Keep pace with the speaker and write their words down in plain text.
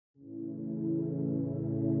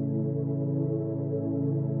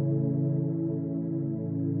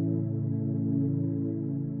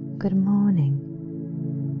Good morning.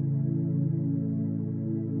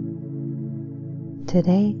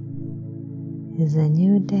 Today is a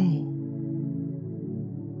new day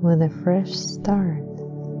with a fresh start,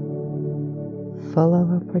 full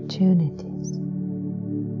of opportunities.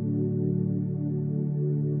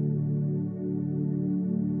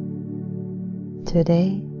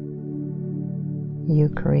 Today, you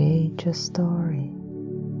create your story.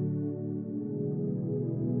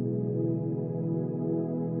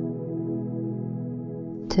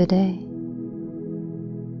 Today,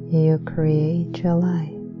 you create your life.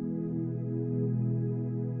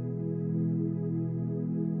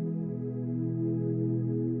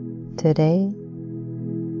 Today,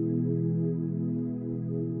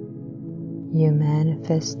 you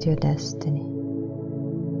manifest your destiny.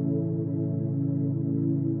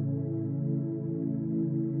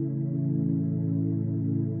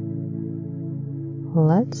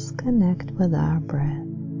 Let's connect with our breath.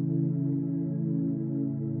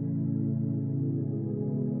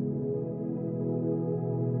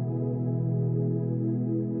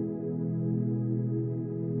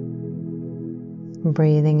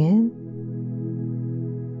 Breathing in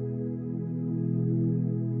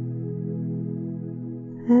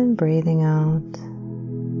and breathing out.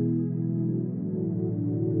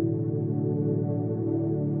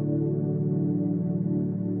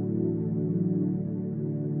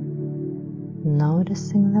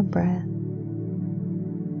 Noticing the breath.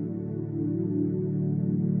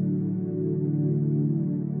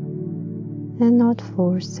 And not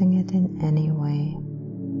forcing it in any way.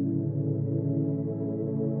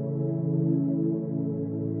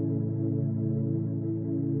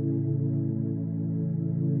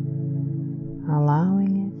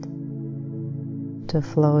 Allowing it to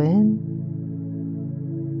flow in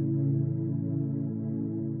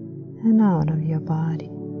and out of your body.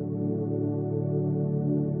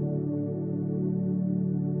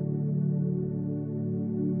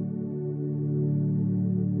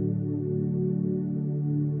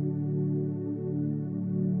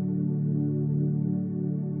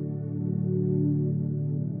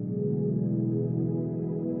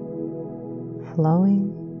 Flowing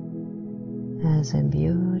as a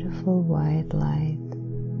beautiful white light.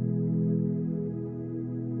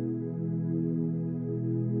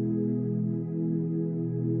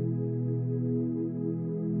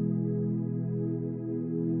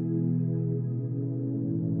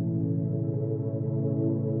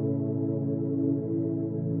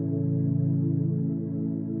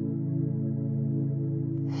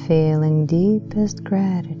 Feeling deepest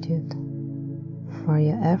gratitude for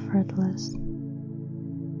your effortless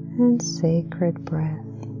and sacred breath.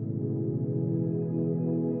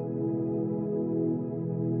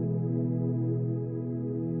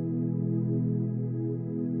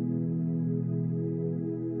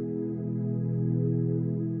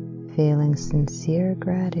 Feeling sincere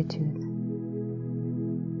gratitude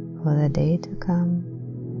for the day to come,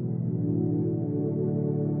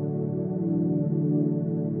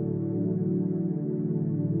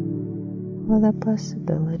 for the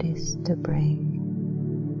possibilities to bring.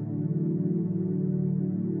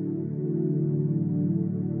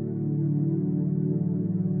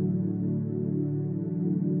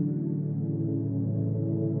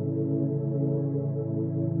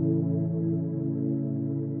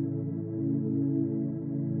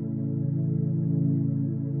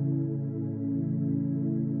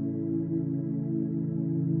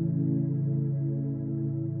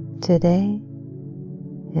 Today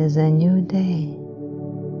is a new day,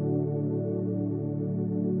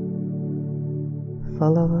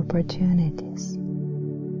 full of opportunities.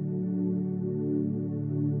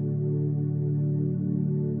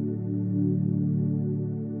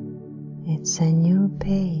 It's a new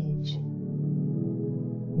page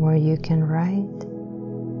where you can write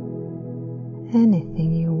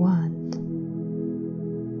anything you want.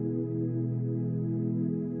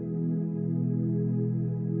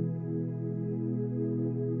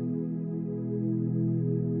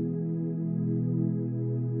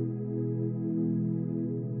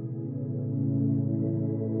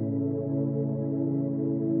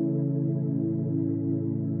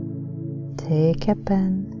 Take a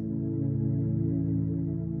pen,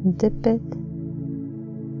 dip it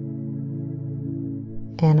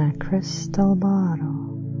in a crystal bottle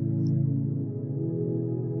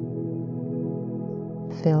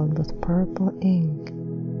filled with purple ink,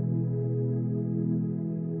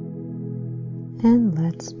 and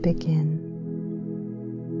let's begin.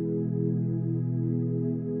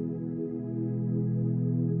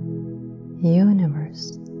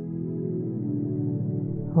 Universe,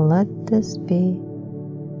 let this be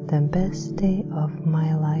the best day of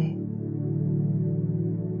my life.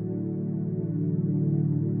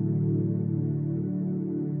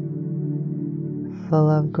 Full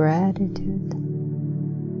of gratitude,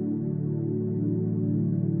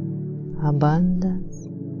 abundance,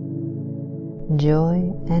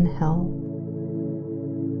 joy and health.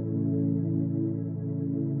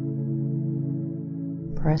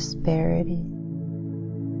 Prosperity,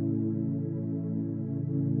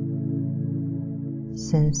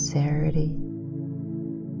 sincerity,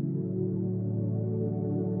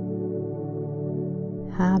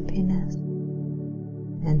 happiness,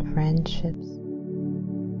 and friendships.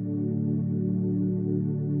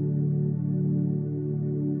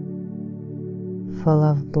 Full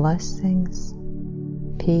of blessings,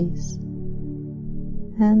 peace,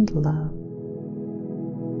 and love.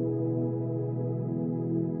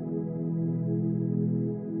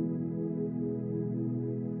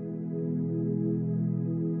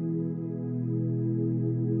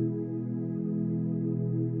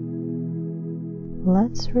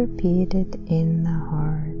 Let's repeat it in the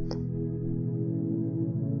heart.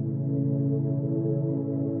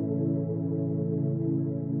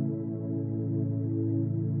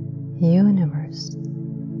 Universe,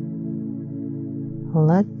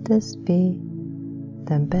 let this be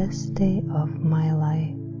the best day of my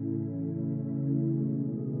life.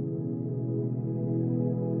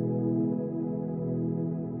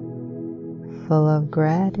 Full of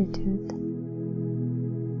gratitude,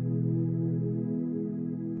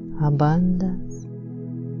 abundance,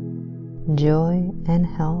 joy and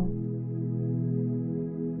health.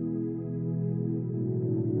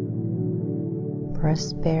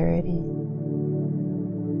 Prosperity,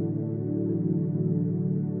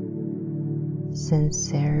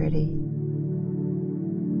 sincerity,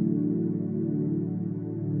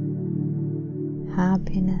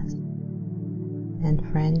 happiness, and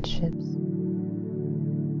friendships.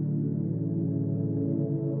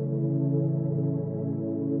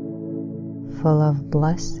 Full of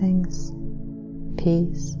blessings,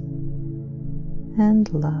 peace, and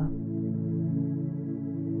love.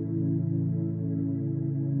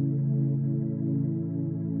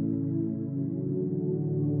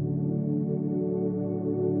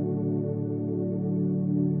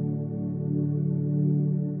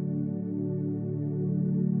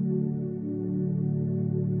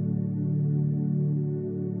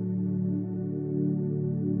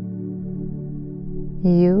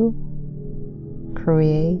 You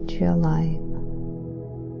create your life.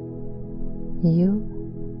 You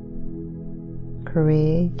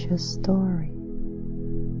create your story.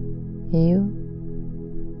 You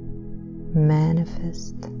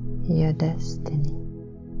manifest your destiny.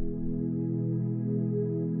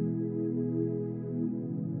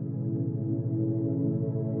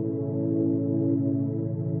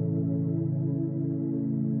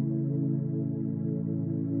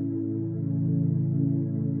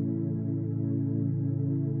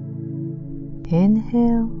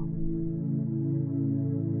 Inhale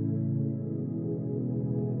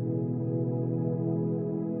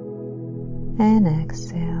and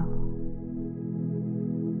exhale.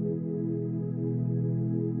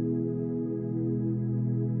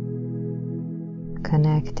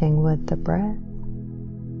 Connecting with the breath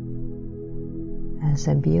as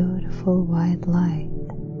a beautiful white light.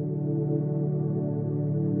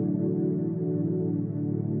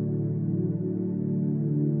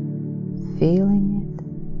 Feeling it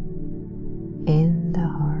in the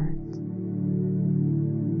heart.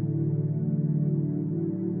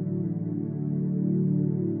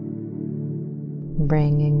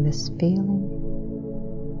 Bringing this feeling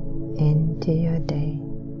into your day.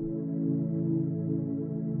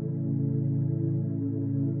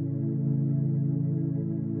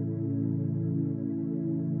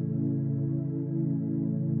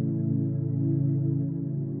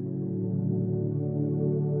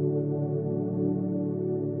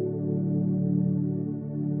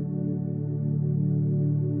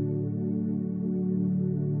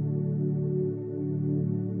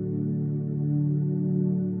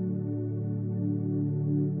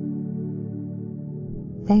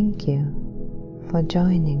 Thank you for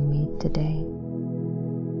joining me today.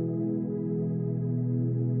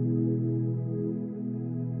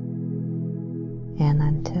 And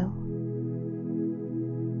until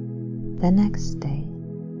the next day,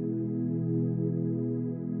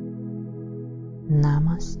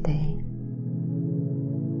 Namaste.